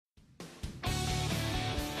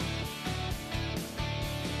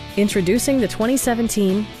Introducing the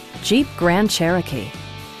 2017 Jeep Grand Cherokee.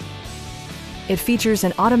 It features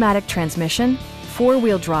an automatic transmission,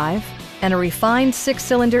 four-wheel drive, and a refined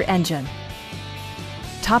six-cylinder engine.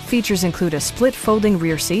 Top features include a split folding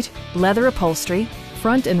rear seat, leather upholstery,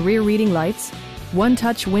 front and rear reading lights,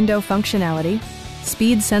 one-touch window functionality,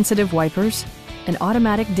 speed-sensitive wipers, an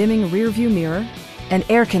automatic dimming rear-view mirror, and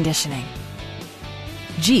air conditioning.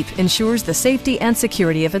 Jeep ensures the safety and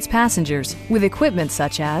security of its passengers with equipment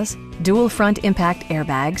such as dual front impact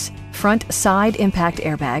airbags, front side impact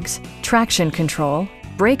airbags, traction control,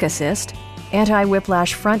 brake assist,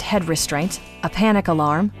 anti-whiplash front head restraints, a panic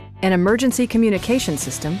alarm, an emergency communication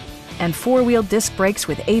system, and four-wheel disc brakes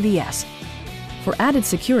with ABS. For added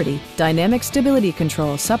security, dynamic stability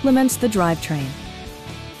control supplements the drivetrain.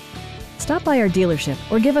 Stop by our dealership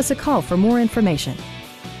or give us a call for more information.